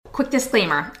Quick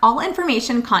disclaimer, all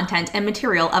information, content, and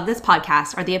material of this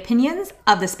podcast are the opinions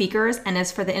of the speakers and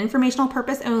is for the informational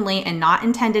purpose only and not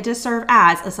intended to serve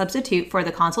as a substitute for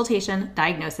the consultation,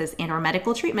 diagnosis, and/or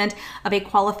medical treatment of a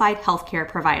qualified healthcare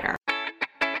provider.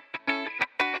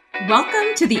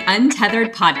 Welcome to the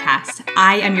Untethered Podcast.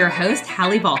 I am your host,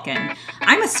 Hallie Bulkin.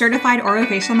 I'm a certified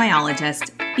orofacial myologist,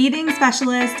 feeding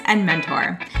specialist, and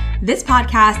mentor. This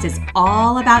podcast is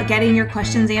all about getting your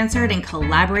questions answered and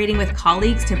collaborating with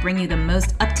colleagues to bring you the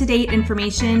most up-to-date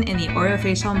information in the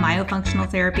orofacial myofunctional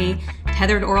therapy,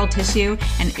 tethered oral tissue,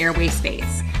 and airway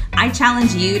space. I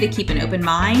challenge you to keep an open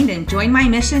mind and join my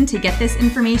mission to get this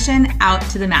information out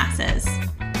to the masses.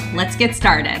 Let's get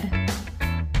started.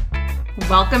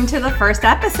 Welcome to the first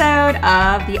episode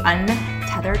of the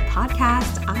Untethered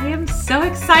Podcast. I am so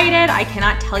excited. I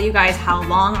cannot tell you guys how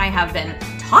long I have been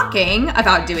talking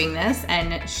about doing this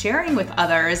and sharing with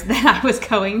others that I was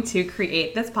going to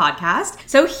create this podcast.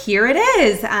 So here it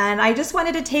is. And I just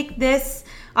wanted to take this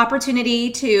opportunity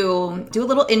to do a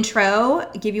little intro,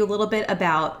 give you a little bit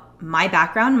about my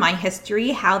background, my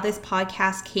history, how this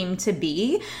podcast came to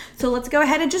be. So let's go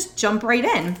ahead and just jump right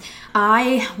in.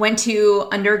 I went to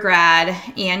undergrad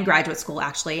and graduate school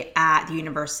actually at the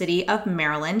University of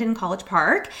Maryland in College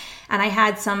Park. And I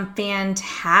had some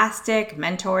fantastic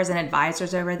mentors and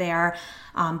advisors over there.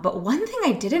 But one thing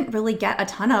I didn't really get a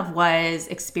ton of was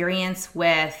experience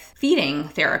with feeding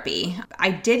therapy.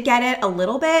 I did get it a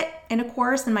little bit in a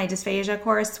course, in my dysphagia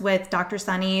course with Dr.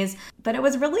 Sunny's, but it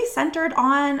was really centered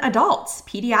on adults.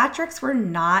 Pediatrics were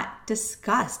not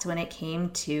discussed when it came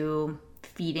to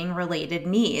feeding related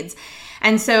needs.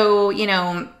 And so,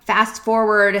 fast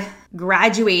forward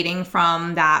graduating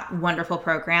from that wonderful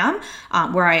program,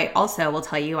 where I also will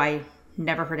tell you, I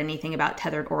never heard anything about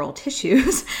tethered oral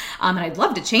tissues, and I'd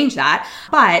love to change that.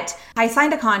 But I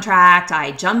signed a contract.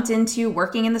 I jumped into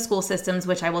working in the school systems,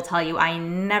 which I will tell you I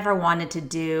never wanted to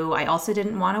do. I also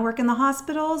didn't want to work in the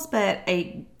hospitals, but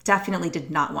I definitely did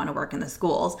not want to work in the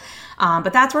schools.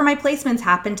 But that's where my placements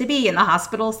happened to be, in the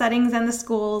hospital settings and the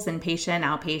schools, inpatient,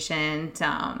 outpatient,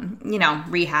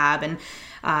 rehab,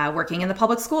 and working in the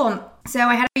public school. So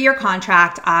I had a year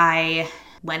contract. I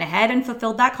went ahead and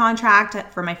fulfilled that contract.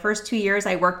 For my first 2 years,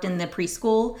 I worked in the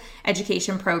preschool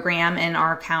education program in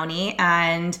our county,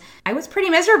 and I was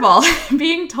pretty miserable.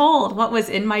 Being told what was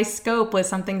in my scope was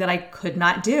something that I could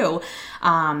not do.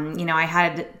 I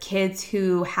had kids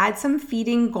who had some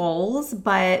feeding goals,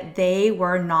 but they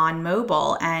were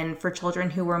non-mobile. And for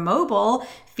children who were mobile,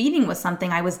 feeding was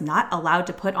something I was not allowed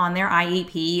to put on their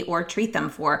IEP or treat them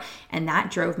for. And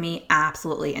that drove me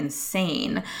absolutely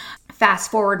insane.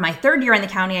 Fast forward my third year in the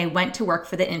county, I went to work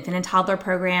for the infant and toddler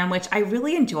program, which I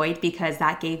really enjoyed because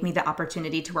that gave me the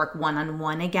opportunity to work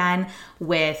one-on-one again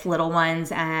with little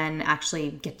ones and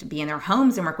actually get to be in their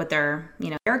homes and work with their,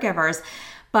 caregivers.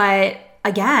 But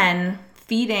again,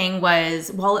 feeding was,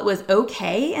 while it was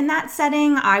okay in that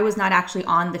setting, I was not actually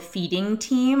on the feeding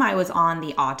team. I was on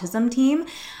the autism team,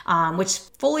 which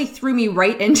fully threw me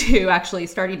right into actually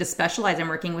starting to specialize in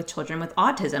working with children with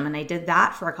autism. And I did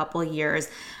that for a couple of years,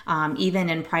 even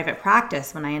in private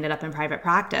practice when I ended up in private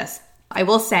practice. I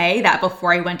will say that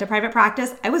before I went to private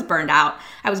practice, I was burned out.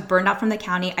 I was burned out from the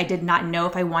county. I did not know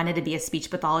if I wanted to be a speech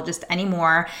pathologist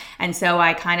anymore. And so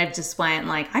I kind of just went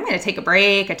like, I'm going to take a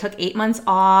break. I took 8 months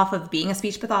off of being a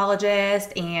speech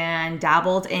pathologist and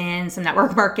dabbled in some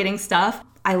network marketing stuff.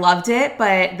 I loved it,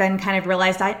 but then kind of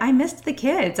realized I missed the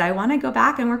kids. I want to go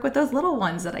back and work with those little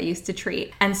ones that I used to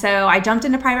treat. And so I jumped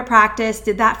into private practice,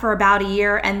 did that for about a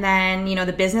year. And then,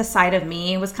 the business side of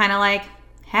me was kind of like,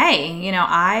 hey,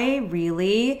 I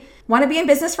really want to be in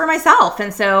business for myself.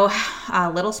 And so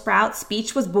Little Sprout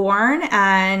Speech was born,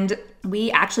 and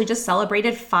we actually just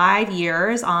celebrated 5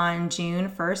 years on June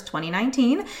 1st,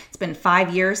 2019. It's been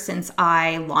 5 years since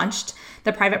I launched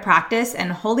the private practice,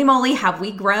 and holy moly, have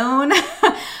we grown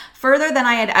further than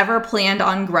I had ever planned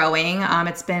on growing.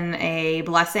 It's been a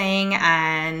blessing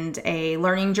and a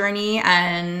learning journey,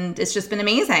 and it's just been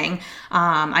amazing.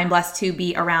 I'm blessed to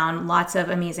be around lots of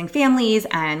amazing families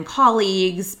and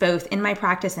colleagues, both in my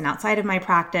practice and outside of my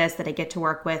practice, that I get to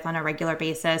work with on a regular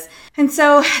basis. And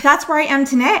so that's where I am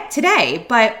today.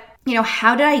 But,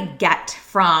 how did I get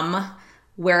from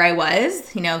where I was,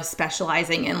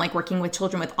 specializing in working with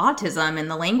children with autism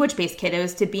and the language-based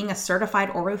kiddos, to being a certified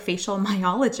orofacial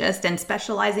myologist and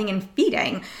specializing in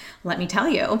feeding? Let me tell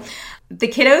you, the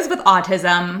kiddos with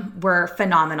autism were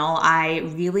phenomenal. I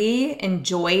really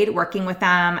enjoyed working with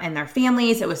them and their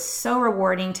families. It was so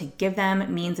rewarding to give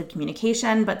them means of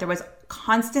communication, but there was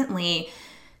constantly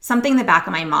something in the back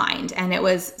of my mind, and it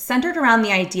was centered around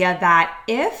the idea that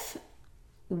if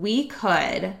we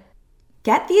could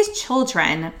get these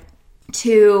children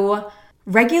to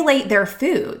regulate their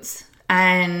foods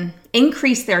and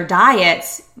increase their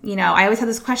diets, I always have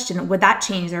this question, would that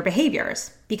change their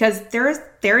behaviors? Because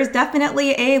there is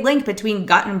definitely a link between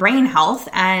gut and brain health.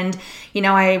 And,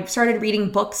 I started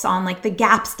reading books on like the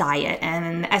GAPS diet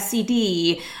and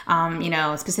SCD,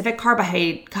 specific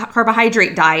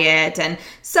carbohydrate diet and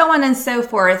so on and so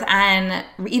forth. And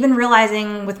even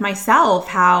realizing with myself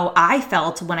how I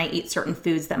felt when I ate certain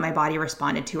foods that my body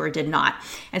responded to or did not.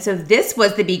 And so this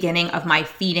was the beginning of my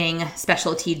feeding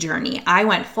specialty journey. I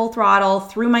went full throttle,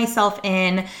 threw myself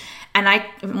in. And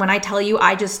when I tell you,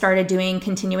 I just started doing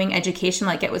continuing education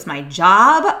like it was my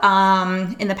job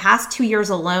in the past 2 years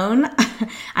alone.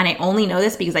 And I only know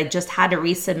this because I just had to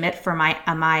resubmit for my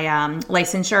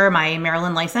licensure, my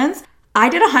Maryland license. I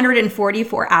did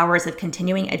 144 hours of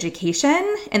continuing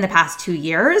education in the past 2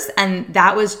 years. And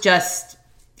that was just,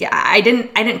 I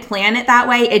didn't plan it that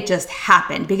way. It just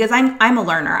happened because I'm a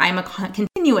learner. I'm a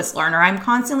continuous learner. I'm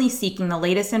constantly seeking the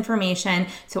latest information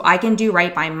so I can do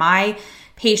right by my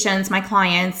patients, my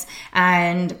clients,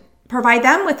 and provide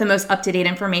them with the most up-to-date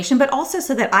information, but also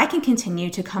so that I can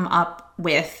continue to come up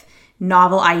with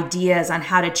novel ideas on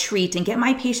how to treat and get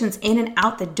my patients in and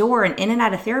out the door and in and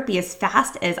out of therapy as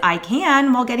fast as I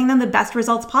can while getting them the best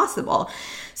results possible.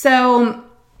 So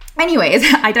anyways,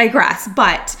 I digress,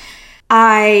 but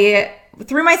I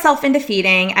threw myself into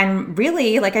feeding, and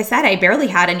really, like I said, I barely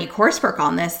had any coursework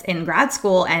on this in grad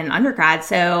school and undergrad.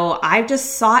 So I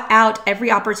just sought out every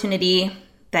opportunity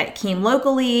that came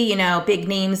locally, big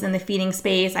names in the feeding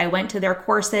space. I went to their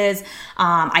courses.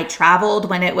 I traveled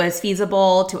when it was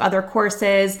feasible to other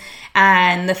courses.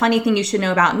 And the funny thing you should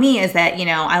know about me is that,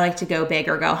 I like to go big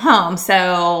or go home.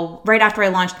 So right after I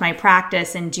launched my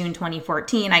practice in June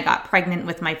 2014, I got pregnant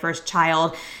with my first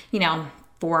child, 4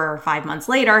 or 5 months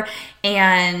later,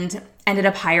 and ended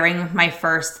up hiring my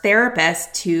first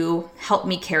therapist to help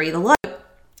me carry the load,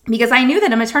 because I knew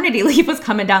that a maternity leave was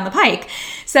coming down the pike.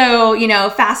 So,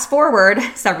 fast forward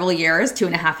several years,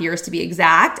 2.5 years to be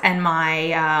exact. And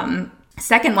my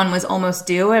second one was almost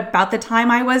due about the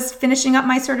time I was finishing up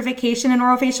my certification in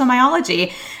orofacial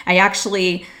myology. I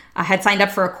actually had signed up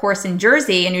for a course in New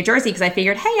Jersey, because I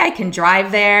figured, hey, I can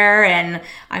drive there, and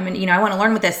I want to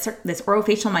learn what this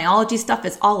orofacial myology stuff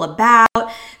is all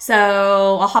about.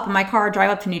 So I'll hop in my car, drive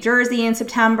up to New Jersey in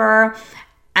September.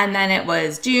 And then it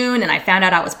was June, and I found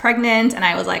out I was pregnant, and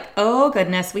I was like, oh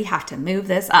goodness, we have to move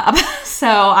this up. So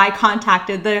I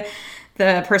contacted the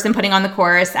person putting on the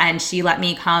course, and she let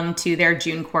me come to their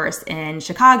June course in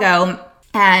Chicago.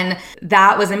 And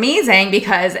that was amazing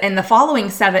because in the following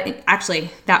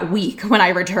that week when I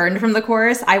returned from the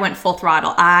course, I went full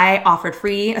throttle. I offered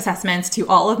free assessments to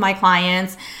all of my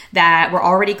clients that were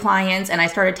already clients, and I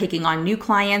started taking on new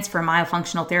clients for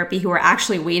myofunctional therapy who were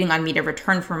actually waiting on me to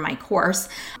return from my course.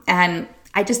 And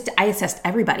I assessed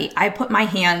everybody. I put my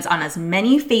hands on as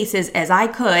many faces as I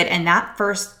could in that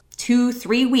first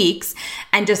 2-3 weeks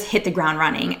and just hit the ground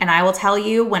running. And I will tell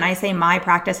you, when I say my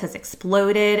practice has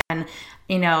exploded, and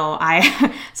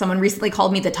someone recently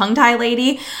called me the tongue tie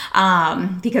lady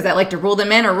because I like to rule them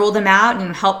in or rule them out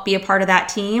and help be a part of that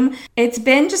team. It's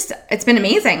been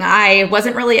amazing. I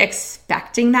wasn't really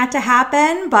expecting that to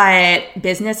happen, but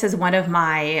business is one of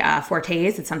my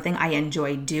fortes. It's something I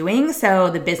enjoy doing. So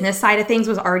the business side of things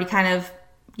was already kind of,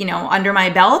 under my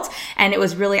belt. And it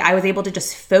was really, I was able to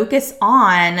just focus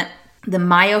on the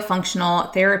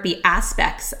myofunctional therapy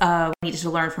aspects of what I needed to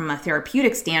learn from a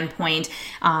therapeutic standpoint,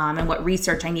 and what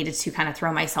research I needed to kind of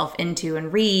throw myself into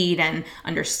and read and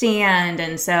understand.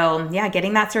 And so,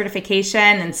 getting that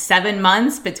certification in 7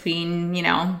 months between,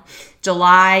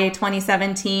 July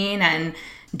 2017 and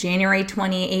January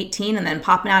 2018, and then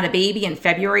popping out a baby in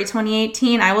February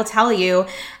 2018, I will tell you,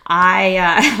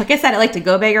 like I said, I like to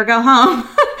go big or go home.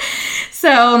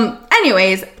 So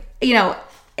anyways,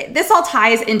 this all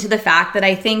ties into the fact that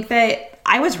I think that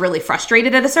I was really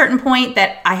frustrated at a certain point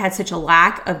that I had such a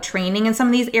lack of training in some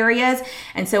of these areas.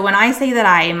 And so when I say that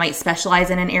I might specialize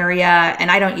in an area,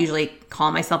 and I don't usually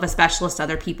call myself a specialist,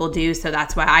 other people do, so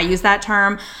that's why I use that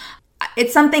term.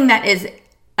 It's something that is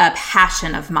a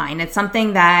passion of mine. It's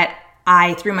something that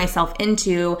I threw myself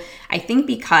into, I think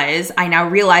because I now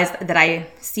realize that I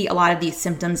see a lot of these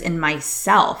symptoms in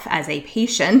myself as a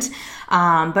patient,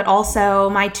 but also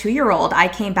my 2-year-old. I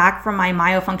came back from my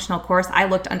myofunctional course. I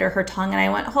looked under her tongue and I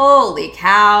went, holy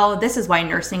cow, this is why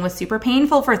nursing was super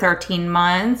painful for 13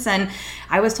 months. And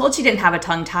I was told she didn't have a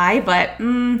tongue tie, but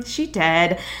she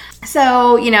did.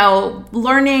 So,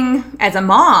 learning as a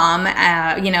mom,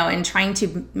 and trying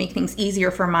to make things easier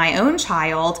for my own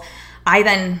child, I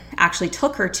then actually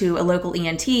took her to a local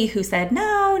ENT who said,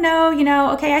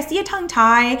 no, okay, I see a tongue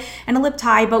tie and a lip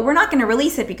tie, but we're not going to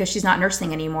release it because she's not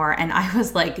nursing anymore. And I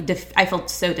was like, I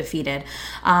felt so defeated.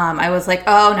 I was like,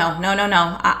 oh,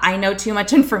 no. I know too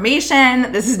much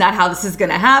information. This is not how this is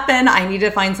going to happen. I need to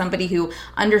find somebody who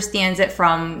understands it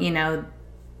from,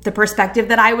 the perspective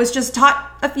that I was just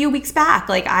taught a few weeks back.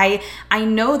 Like I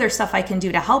know there's stuff I can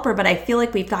do to help her, but I feel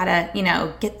like we've got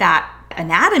to, get that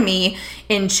anatomy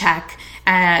in check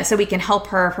so we can help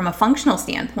her from a functional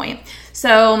standpoint.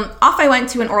 So off I went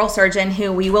to an oral surgeon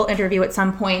who we will interview at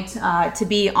some point to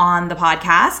be on the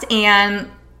podcast.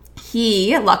 And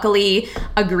he luckily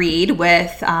agreed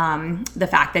with the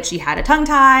fact that she had a tongue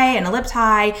tie and a lip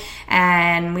tie.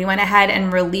 And we went ahead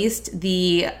and released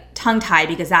the tongue tie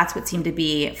because that's what seemed to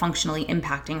be functionally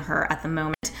impacting her at the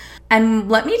moment. And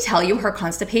let me tell you, her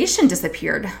constipation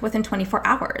disappeared within 24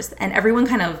 hours. And everyone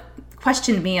kind of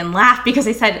questioned me and laughed because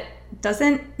they said, she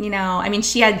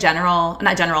had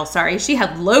she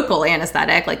had local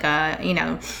anesthetic,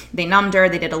 they numbed her,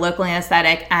 they did a local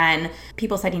anesthetic, and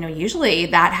people said, usually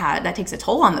that takes a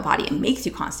toll on the body and makes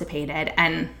you constipated.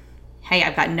 And hey,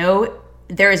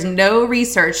 there is no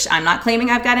research. I'm not claiming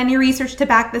I've got any research to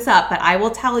back this up, but I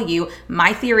will tell you,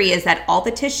 my theory is that all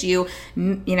the tissue,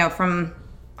 from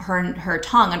her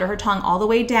tongue, under her tongue, all the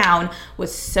way down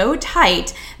was so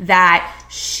tight that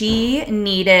she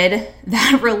needed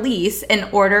that release in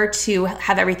order to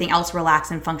have everything else relax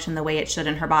and function the way it should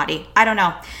in her body. I don't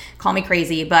know. Call me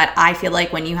crazy, but I feel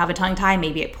like when you have a tongue tie,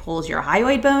 maybe it pulls your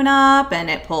hyoid bone up and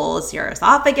it pulls your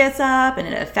esophagus up and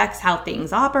it affects how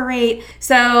things operate.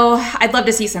 So I'd love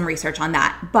to see some research on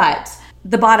that. But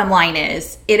the bottom line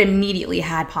is it immediately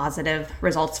had positive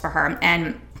results for her.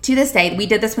 And to this day, we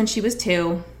did this when she was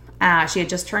 2. She had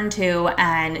just turned 2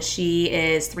 and she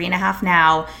is 3.5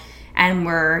 now. And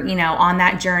we're, on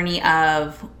that journey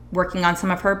of working on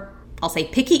some of her, I'll say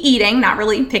picky eating, not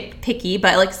really picky,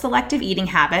 but like selective eating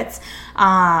habits.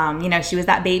 She was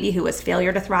that baby who was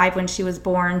failure to thrive when she was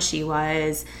born. She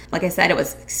was, like I said, it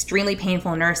was extremely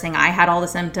painful nursing. I had all the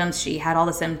symptoms. She had all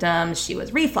the symptoms. She was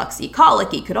refluxy,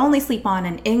 colicky, could only sleep on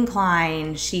an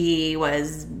incline. She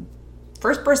was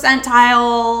first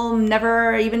percentile,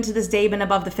 never even to this day been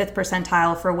above the 5th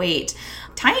percentile for weight.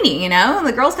 Tiny,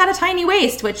 the girl's got a tiny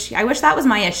waist, which I wish that was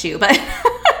my issue. But,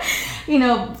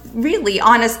 really,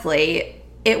 honestly,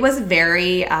 it was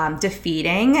very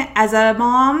defeating as a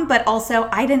mom, but also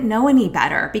I didn't know any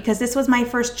better because this was my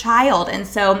first child. And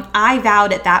so I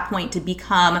vowed at that point to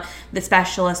become the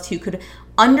specialist who could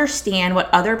understand what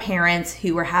other parents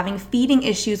who were having feeding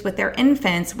issues with their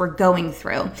infants were going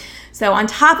through. So on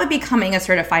top of becoming a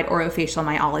certified orofacial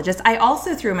myologist, I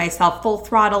also threw myself full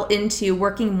throttle into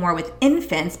working more with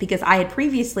infants because I had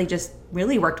previously just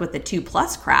really worked with the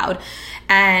 2+ crowd.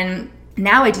 And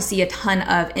now I just see a ton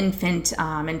of infant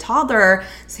and toddler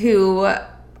who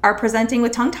are presenting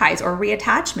with tongue ties or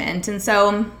reattachment. And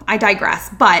so I digress.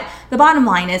 But the bottom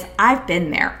line is I've been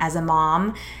there as a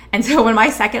mom. And so when my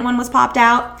second one was popped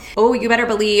out, you better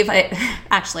believe I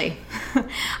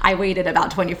waited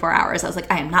about 24 hours. I was like,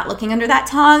 I am not looking under that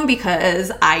tongue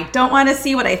because I don't want to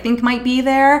see what I think might be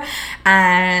there.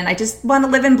 And I just want to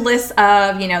live in bliss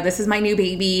of, this is my new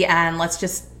baby and let's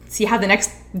just see how the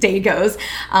next day goes.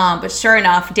 But sure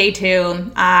enough, day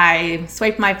 2, I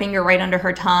swiped my finger right under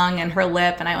her tongue and her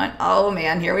lip and I went, oh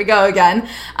man, here we go again.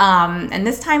 And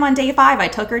this time on day 5, I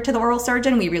took her to the oral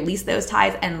surgeon. We released those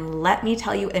ties and let me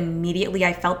tell you, immediately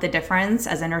I felt the difference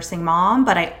as a nursing mom,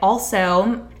 but I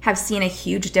also have seen a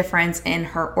huge difference in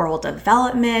her oral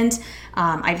development.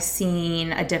 I've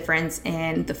seen a difference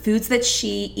in the foods that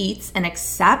she eats and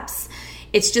accepts.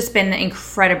 It's just been an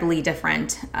incredibly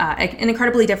different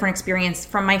experience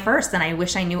from my first. And I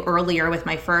wish I knew earlier with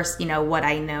my first, what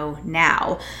I know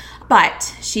now.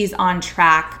 But she's on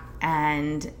track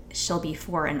and she'll be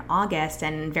 4 in August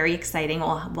and very exciting.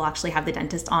 We'll actually have the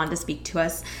dentist on to speak to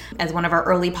us as one of our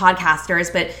early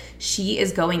podcasters, but she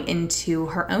is going into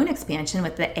her own expansion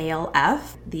with the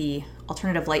ALF, the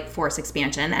Alternative Life Force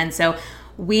expansion. And so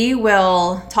we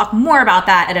will talk more about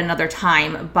that at another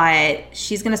time, but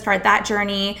she's going to start that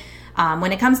journey.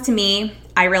 When it comes to me,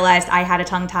 I realized I had a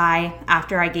tongue tie.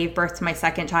 After I gave birth to my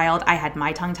second child, I had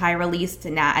my tongue tie released.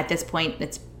 And now at this point,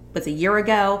 it was a year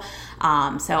ago.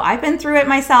 So I've been through it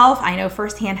myself. I know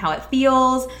firsthand how it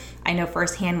feels. I know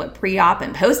firsthand what pre-op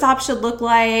and post-op should look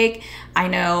like. I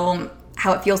know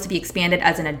how it feels to be expanded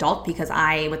as an adult, because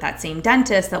with that same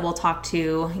dentist that we'll talk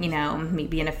to,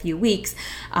 maybe in a few weeks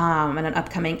in an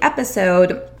upcoming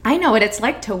episode, I know what it's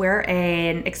like to wear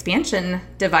an expansion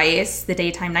device, the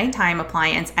daytime, nighttime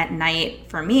appliance at night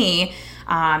for me.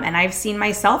 And I've seen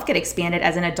myself get expanded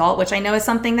as an adult, which I know is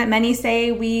something that many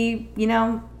say we,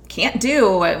 can't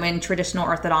do in traditional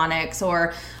orthodontics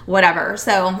or whatever.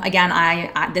 So again,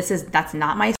 that's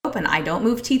not my scope, and I don't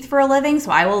move teeth for a living,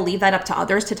 so I will leave that up to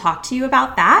others to talk to you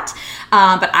about that.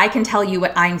 But I can tell you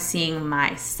what I'm seeing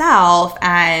myself,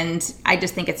 and I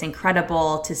just think it's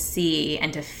incredible to see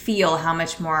and to feel how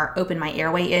much more open my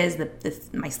airway is.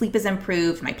 My sleep is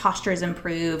improved, my posture is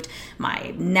improved,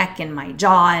 my neck and my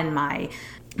jaw and my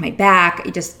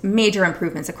back, just major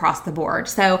improvements across the board.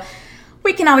 So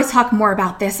we can always talk more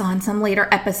about this on some later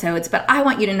episodes, but I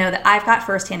want you to know that I've got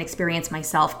firsthand experience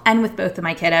myself and with both of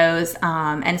my kiddos.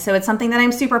 And so it's something that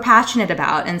I'm super passionate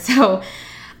about. And so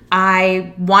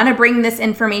I want to bring this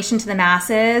information to the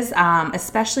masses,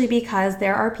 especially because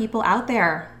there are people out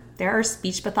there. There are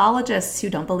speech pathologists who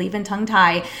don't believe in tongue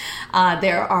tie.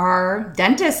 There are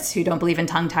dentists who don't believe in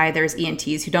tongue tie. There's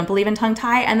ENTs who don't believe in tongue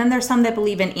tie. And then there's some that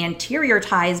believe in anterior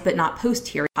ties, but not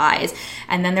posterior ties.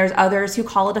 And then there's others who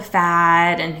call it a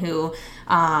fad and who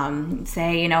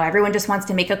say, everyone just wants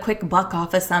to make a quick buck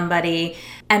off of somebody.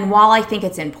 And while I think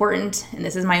it's important, and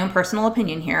this is my own personal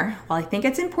opinion here, while I think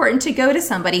it's important to go to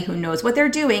somebody who knows what they're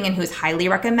doing and who's highly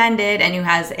recommended and who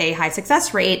has a high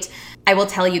success rate, I will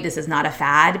tell you this is not a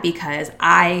fad, because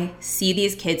I see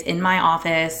these kids in my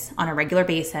office on a regular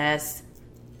basis,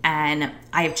 and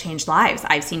I have changed lives.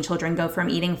 I've seen children go from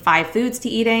eating 5 foods to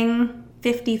eating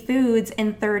 50 foods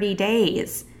in 30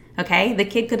 days. Okay, the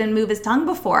kid couldn't move his tongue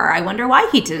before. I wonder why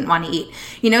he didn't want to eat.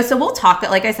 So we'll talk,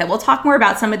 like I said, we'll talk more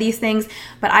about some of these things,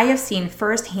 but I have seen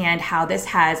firsthand how this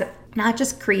has not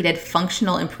just created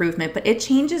functional improvement, but it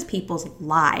changes people's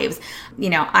lives.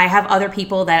 I have other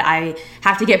people that I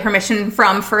have to get permission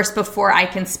from first before I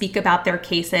can speak about their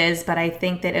cases, but I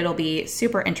think that it'll be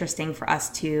super interesting for us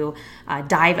to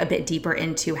dive a bit deeper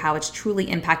into how it's truly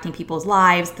impacting people's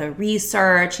lives, the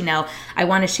research. I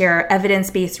want to share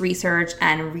evidence-based research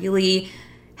and really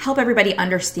help everybody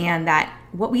understand that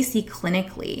what we see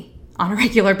clinically on a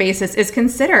regular basis is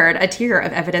considered a tier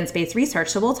of evidence-based research.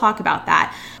 So we'll talk about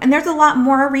that. And there's a lot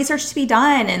more research to be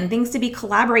done and things to be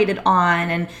collaborated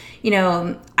on. And,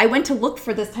 I went to look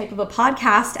for this type of a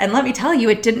podcast, and let me tell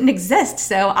you, it didn't exist.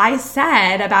 So I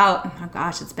said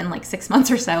it's been like 6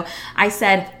 months or so. I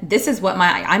said, this is what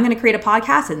I'm going to create a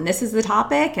podcast, and this is the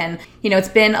topic. And, it's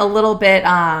been a little bit,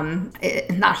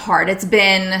 not hard. It's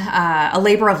been a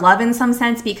labor of love in some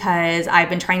sense, because I've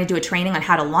been trying to do a training on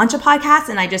how to launch a podcast,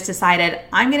 and I just decided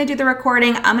I'm going to do the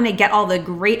recording. I'm going to get all the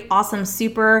great, awesome,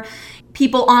 super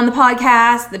people on the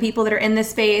podcast, the people that are in this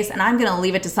space, and I'm going to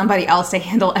leave it to somebody else to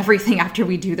handle everything after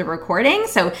we do the recording.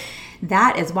 So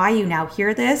that is why you now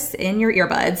hear this in your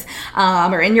earbuds,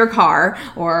 or in your car,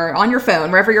 or on your phone,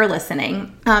 wherever you're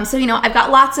listening. So I've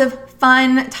got lots of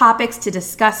fun topics to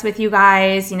discuss with you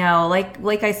guys.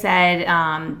 Like I said,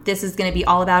 this is going to be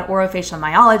all about orofacial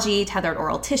myology, tethered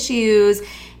oral tissues,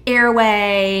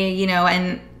 airway,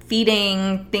 and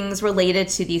feeding, things related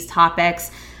to these topics.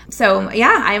 So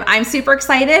yeah, I'm super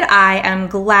excited. I am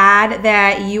glad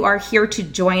that you are here to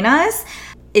join us.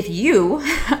 If you,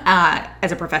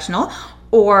 as a professional,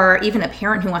 or even a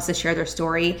parent who wants to share their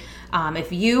story,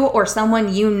 if you or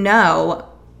someone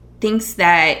thinks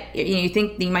that you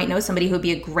think you might know somebody who would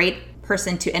be a great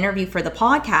person to interview for the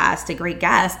podcast, a great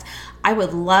guest, I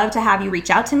would love to have you reach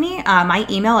out to me. My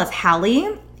email is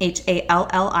Hallie,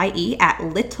 Hallie, at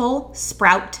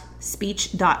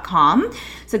littlesproutspeech.com.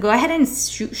 So go ahead and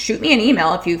shoot me an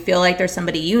email if you feel like there's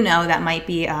somebody that might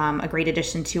be a great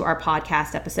addition to our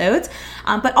podcast episodes.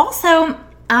 But also,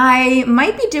 I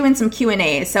might be doing some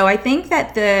Q&A. So I think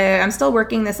that I'm still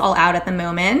working this all out at the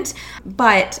moment,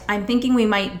 but I'm thinking we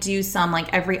might do some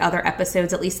like every other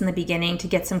episodes, at least in the beginning, to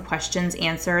get some questions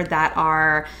answered that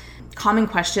are common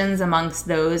questions amongst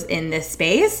those in this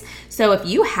space. So if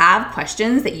you have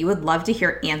questions that you would love to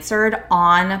hear answered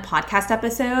on podcast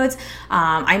episodes,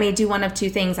 I may do one of two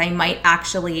things. I might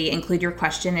actually include your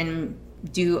question and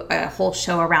do a whole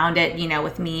show around it,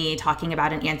 with me talking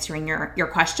about and answering your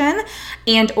question,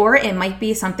 or it might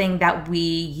be something that we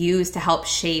use to help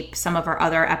shape some of our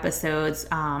other episodes,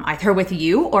 either with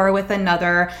you or with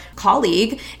another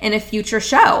colleague in a future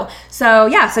show. So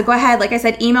go ahead. Like I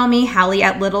said, email me, Hallie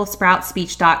at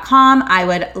littlesproutspeech.com. I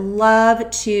would love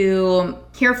to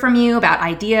hear from you about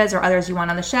ideas or others you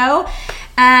want on the show.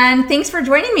 And thanks for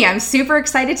joining me. I'm super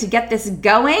excited to get this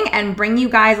going and bring you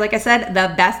guys, like I said,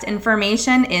 the best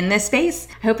information in this space.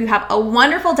 I hope you have a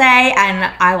wonderful day,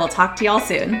 and I will talk to y'all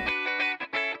soon.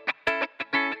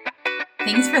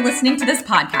 Thanks for listening to this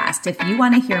podcast. If you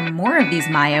want to hear more of these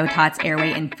myo, TOTs,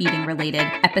 airway, and feeding related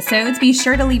episodes, be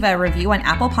sure to leave a review on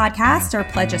Apple Podcasts or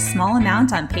pledge a small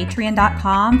amount on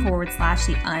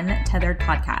patreon.com/the Untethered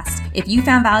Podcast. If you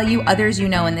found value, others you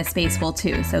know in this space will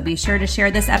too. So be sure to share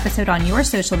this episode on your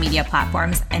social media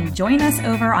platforms and join us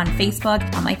over on Facebook,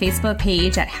 on my Facebook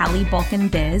page at Hallie Bulkin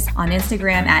Biz, on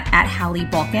Instagram at Hallie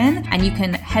Bulkin, and you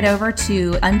can head over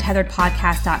to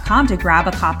untetheredpodcast.com to grab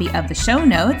a copy of the show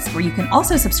notes, where you can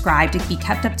also subscribe to be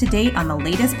kept up to date on the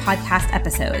latest podcast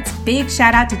episodes. Big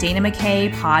shout out to Dana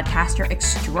McKay, podcaster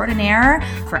extraordinaire,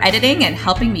 for editing and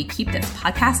helping me keep this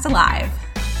podcast alive.